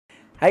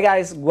Hi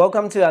guys,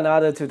 welcome to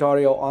another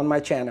tutorial on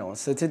my channel.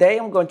 So today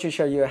I'm going to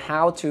show you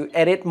how to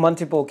edit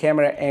multiple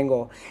camera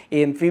angle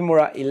in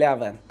Filmora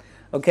 11.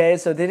 Okay,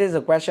 so this is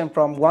a question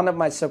from one of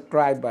my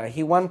subscribers.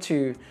 He want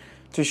to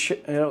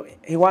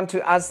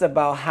ask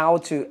about how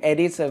to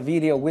edit a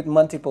video with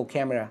multiple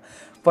camera.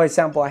 For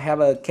example, I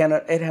have a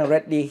Canon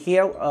 800D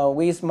here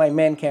with my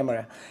main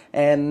camera,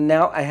 and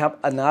now I have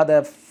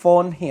another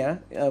phone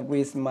here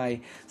with my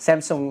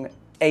Samsung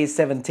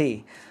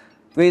A70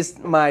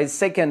 with my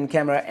second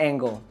camera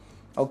angle.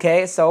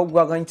 Okay, so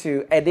we're going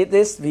to edit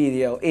this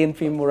video in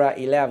Filmora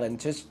 11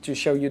 just to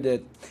show you the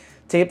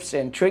tips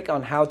and trick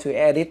on how to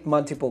edit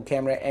multiple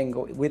camera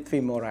angle with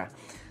Filmora.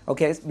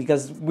 Okay,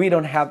 because we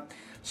don't have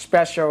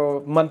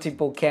special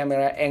multiple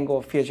camera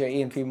angle feature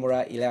in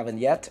Filmora 11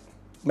 yet.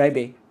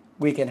 Maybe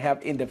we can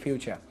have in the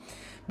future.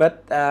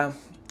 But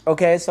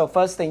okay, so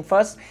first thing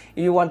first,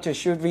 if you want to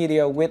shoot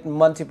video with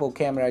multiple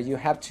camera, you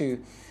have to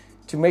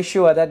make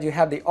sure that you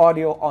have the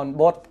audio on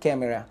both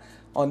camera.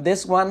 On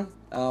this one,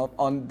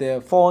 on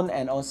the phone,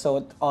 and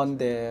also on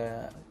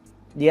the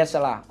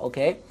DSLR.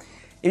 Okay,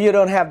 if you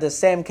don't have the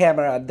same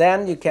camera,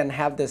 then you can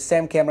have the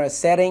same camera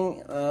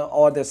setting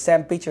or the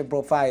same picture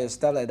profile,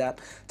 stuff like that,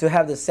 to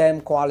have the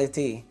same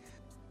quality.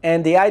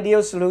 And the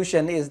ideal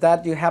solution is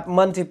that you have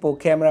multiple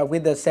camera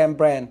with the same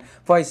brand,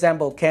 for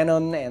example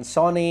Canon and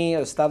Sony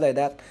or stuff like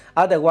that.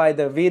 Otherwise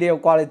the video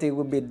quality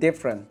will be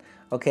different.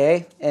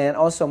 Okay, and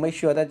also make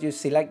sure that you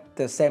select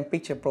the same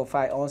picture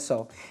profile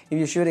also. If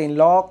you shoot in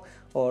log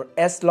or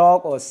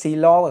S-log or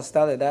C-log or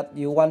stuff like that,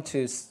 you want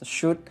to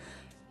shoot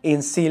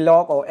in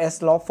C-log or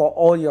S-log for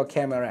all your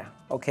camera.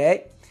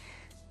 Okay,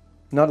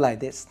 not like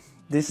this.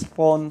 This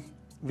phone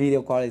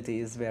video quality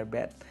is very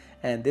bad,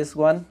 and this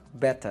one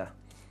better.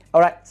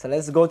 Alright, so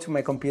let's go to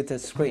my computer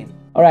screen.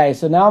 Alright,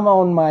 so now I'm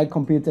on my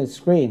computer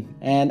screen,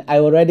 and I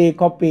already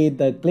copied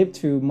the clip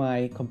to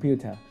my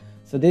computer.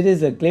 So this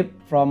is a clip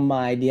from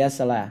my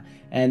DSLR,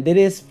 and this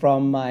is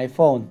from my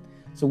phone.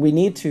 So we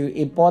need to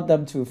import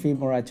them to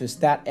Filmora to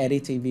start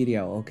editing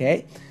video,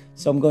 okay?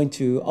 So I'm going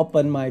to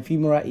open my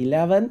Filmora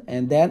 11,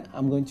 and then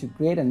I'm going to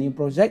create a new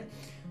project.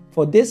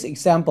 For this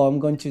example, I'm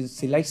going to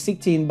select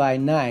 16 by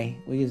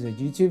 9, which is a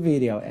YouTube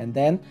video, and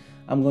then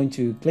I'm going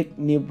to click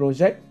new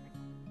project.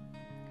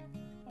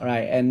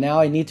 Alright, and now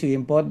I need to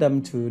import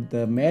them to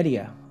the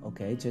media.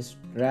 Okay, just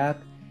drag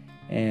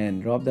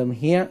and drop them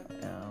here.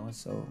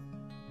 So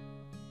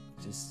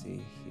just see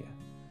here.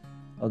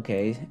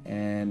 Okay,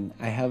 and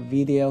I have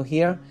video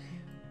here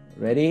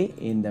ready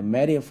in the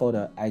media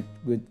folder. I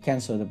would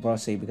cancel the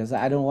browser because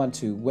I don't want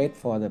to wait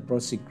for the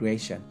browser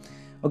creation.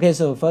 Okay,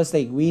 so first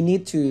thing, we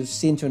need to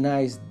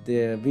synchronize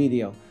the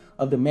video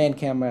of the main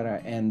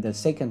camera and the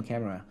second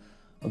camera.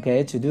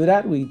 Okay, to do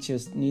that, we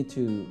just need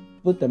to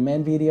put the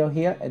main video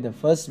here at the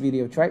first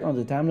video track on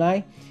the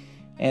timeline,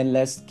 and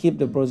let's keep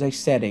the project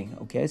setting.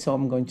 Okay, so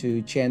I'm going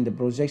to change the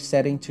project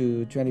setting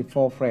to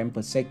 24 frames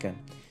per second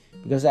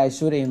because I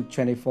shoot in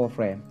 24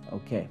 frames.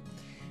 Okay,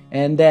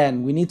 and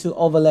then we need to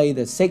overlay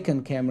the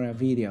second camera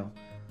video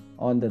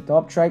on the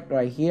top track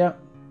right here,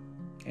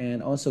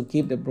 and also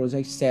keep the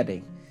project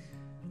setting.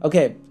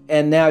 Okay,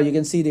 and now you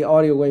can see the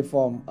audio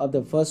waveform of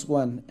the first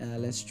one.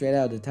 Let's straight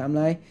out the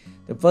timeline.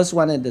 The first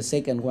one and the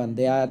second one,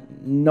 they are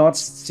not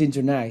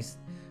synchronized.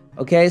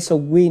 Okay, so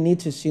we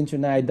need to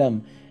synchronize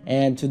them,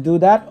 and to do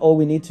that, all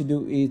we need to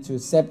do is to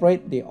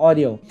separate the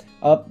audio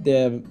of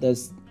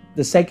the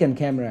second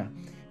camera,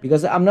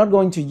 because I'm not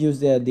going to use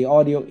the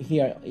audio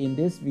here in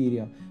this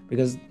video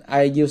because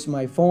I use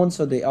my phone,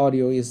 so the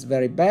audio is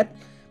very bad.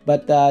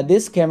 But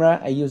this camera,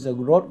 I use a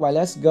Rode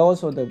Wireless Go,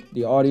 so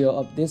the audio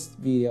of this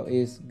video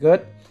is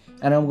good,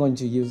 and I'm going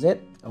to use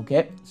it.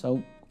 Okay,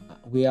 so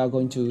we are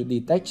going to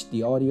detach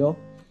the audio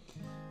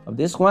of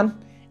this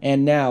one,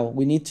 and now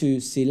we need to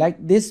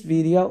select this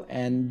video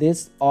and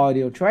this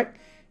audio track,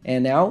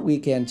 and now we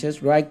can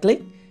just right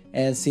click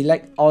and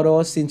select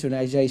auto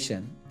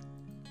synchronization.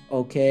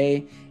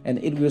 Okay,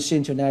 and it will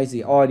synchronize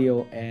the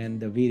audio and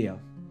the video,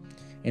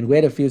 and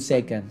wait a few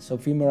seconds. So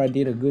Filmora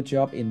did a good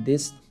job in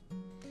this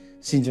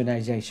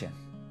synchronization.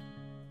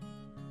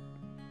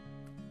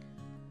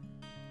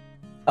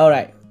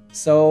 Alright,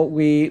 so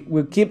we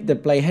will keep the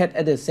playhead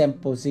at the same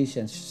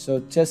position, so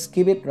just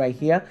keep it right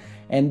here,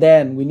 and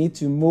then we need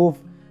to move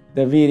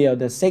the video,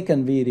 the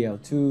second video,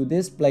 to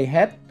this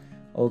playhead.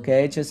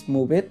 Okay, just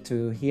move it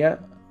to here.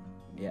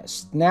 Yeah,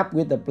 snap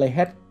with the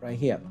playhead right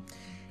here,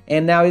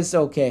 and now it's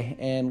okay,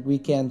 and we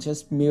can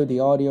just mute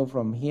the audio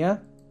from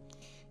here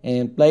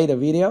and play the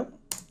video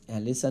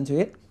and listen to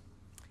it.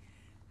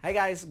 Hi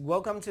guys,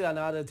 welcome to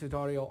another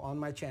tutorial on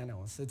my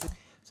channel. So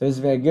it's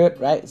very good,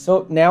 right?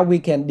 So now we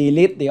can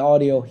delete the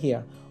audio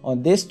here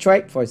on this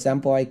track. For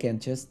example, I can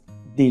just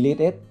delete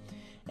it,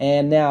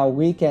 and now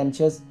we can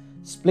just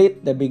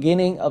split the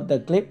beginning of the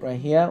clip right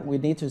here. We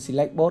need to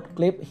select both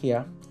clip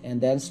here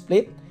and then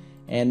split,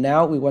 and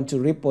now we want to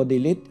rip or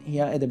delete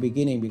here at the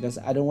beginning because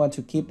I don't want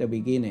to keep the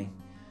beginning.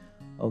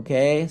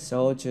 Okay,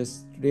 so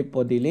just rip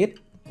or delete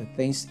the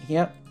things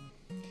here.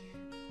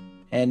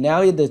 And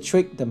now is the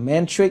trick, the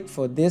main trick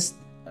for this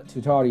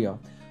tutorial.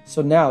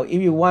 So now if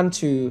you want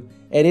to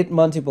edit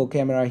multiple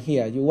camera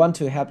here, you want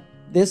to have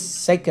this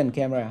second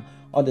camera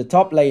on the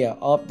top layer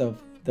of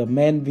the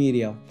main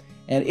video.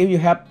 And if you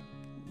have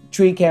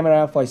 3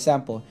 camera, for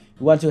example,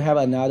 you want to have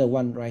another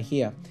one right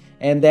here.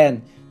 And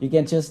then you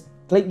can just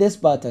click this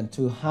button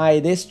to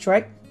hide this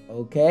track,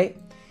 okay,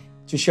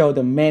 to show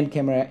the main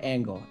camera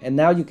angle. And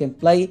now you can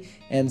play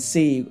and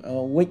see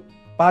which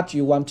part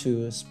you want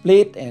to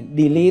split and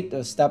delete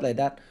or stuff like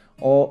that.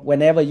 Or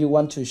whenever you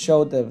want to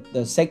show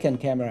the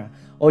second camera,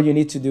 all you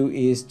need to do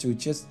is to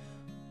just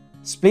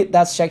split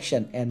that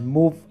section and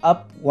move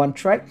up one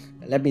track.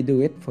 Let me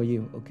do it for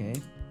you, okay?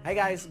 Hi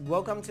guys,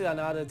 welcome to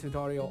another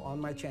tutorial on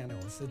my channel.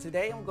 So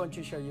today I'm going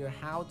to show you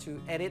how to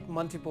edit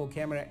multiple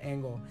camera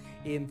angle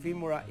in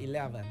Filmora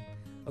 11.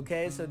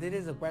 Okay, so this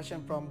is a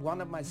question from one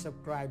of my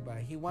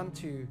subscribers. He want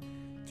to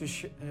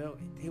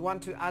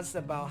ask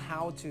about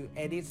how to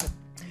edit.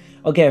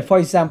 Okay, for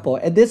example,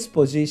 at this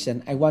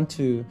position, I want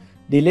to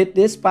delete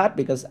this part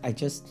because I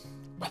just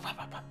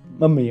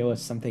mummy or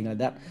something like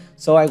that.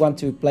 So I want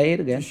to play it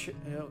again.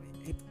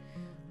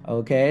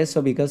 Okay,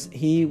 so because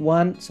he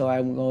wants, so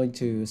I'm going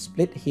to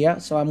split here.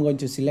 So I'm going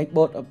to select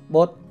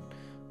both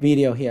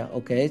video here.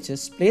 Okay,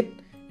 just split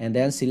and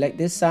then select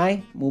this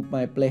side, move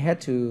my playhead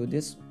to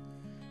this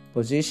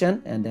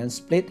position and then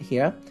split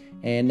here.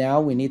 And now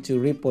we need to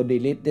rip or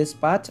delete this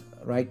part.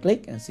 Right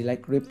click and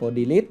select rip or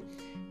delete,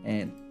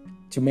 and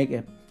to make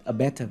a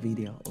better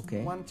video. Okay,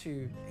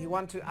 he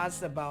want to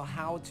ask about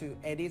how to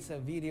edit a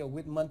video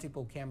with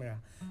multiple camera.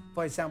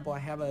 For example, I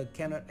have a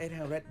Canon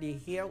 800D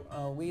here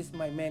with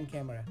my main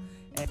camera,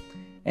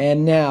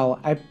 and now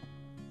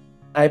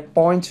I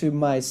point to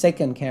my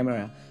second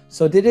camera.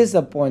 So this is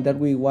the point that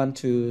we want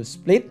to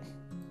split.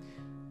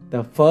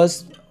 The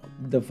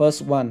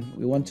first one,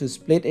 we want to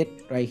split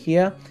it right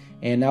here.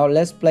 And now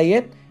let's play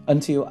it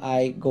until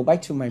I go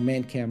back to my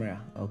main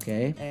camera.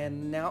 Okay,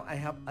 and now I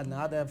have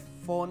another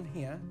phone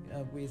here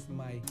with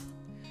my.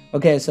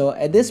 Okay, so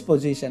at this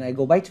position I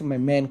go back to my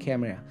main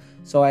camera.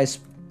 So I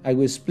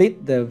will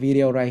split the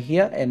video right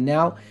here, and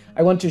now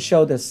I want to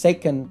show the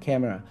second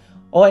camera.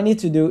 All I need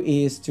to do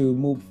is to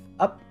move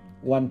up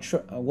one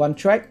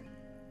track,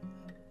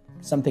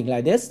 something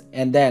like this,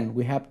 and then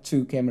we have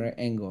 2 camera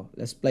angle.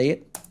 Let's play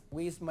it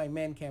with my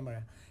main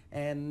camera.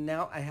 And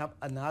now I have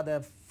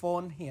another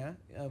phone here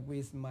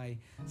with my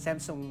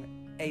Samsung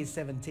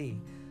A70.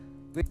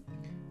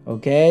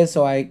 Okay,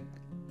 so I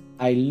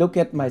look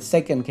at my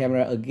second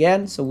camera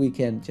again, so we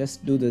can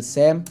just do the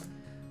same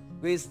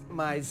with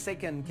my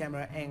second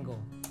camera angle.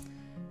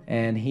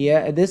 And here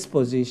at this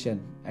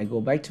position, I go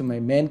back to my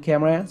main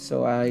camera.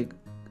 So I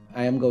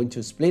am going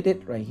to split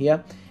it right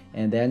here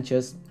and then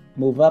just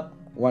move up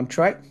one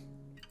track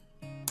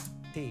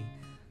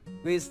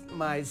with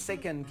my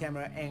second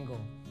camera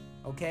angle.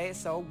 Okay,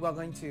 so we're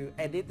going to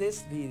edit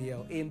this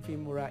video in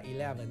Filmora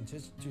 11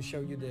 just to show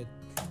you the.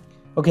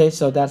 Okay,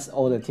 so that's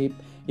all the tip.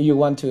 If you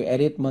want to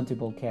edit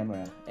multiple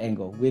camera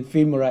angle with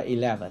Filmora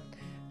 11,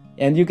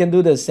 and you can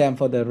do the same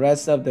for the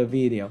rest of the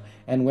video.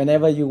 And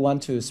whenever you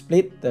want to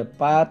split the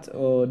part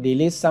or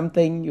delete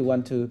something, you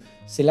want to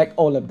select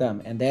all of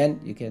them, and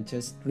then you can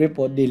just rip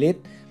or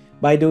delete.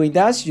 By doing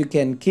that, you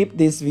can keep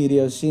these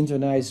videos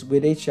synchronized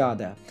with each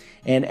other.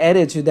 And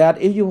added to that,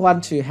 if you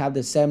want to have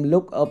the same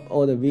look of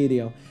all the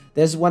video,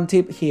 there's one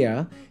tip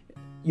here.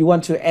 You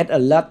want to add a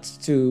LUT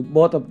to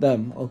both of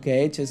them.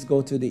 Okay, just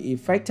go to the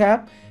Effect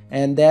tab,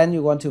 and then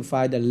you want to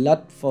find the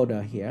LUT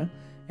folder here.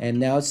 And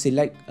now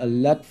select a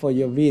LUT for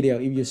your video.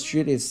 If you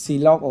shoot it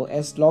C-Log or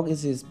S-Log,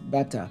 it is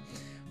better.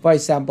 For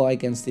example, I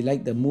can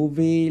select the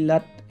movie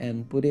LUT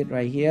and put it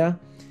right here.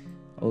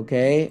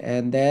 Okay,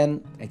 and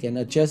then I can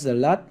adjust the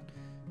LUT.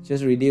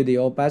 Just reduce the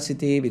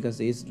opacity because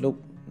it's look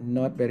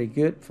not very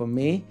good for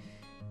me.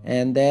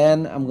 And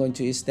then I'm going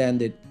to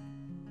extend the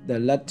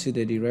LUT to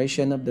the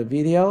duration of the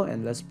video,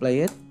 and let's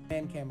play it.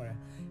 Main camera.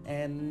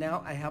 And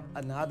now I have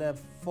another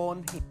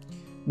phone here.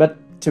 But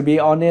to be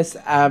honest,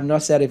 I'm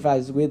not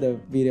satisfied with the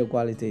video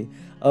quality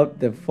of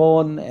the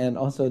phone and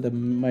also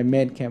my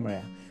main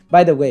camera.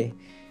 By the way,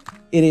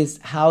 it is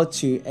how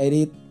to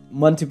edit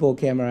multiple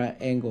camera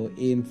angle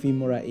in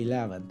Filmora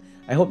 11.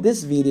 I hope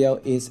this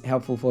video is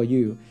helpful for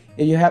you.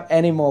 If you have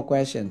any more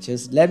questions,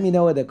 just let me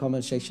know in the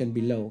comment section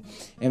below.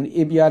 And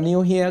if you are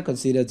new here,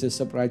 consider to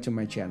subscribe to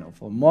my channel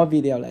for more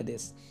videos like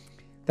this.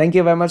 Thank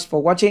you very much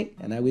for watching,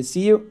 and I will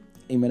see you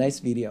in my next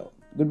video.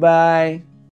 Goodbye.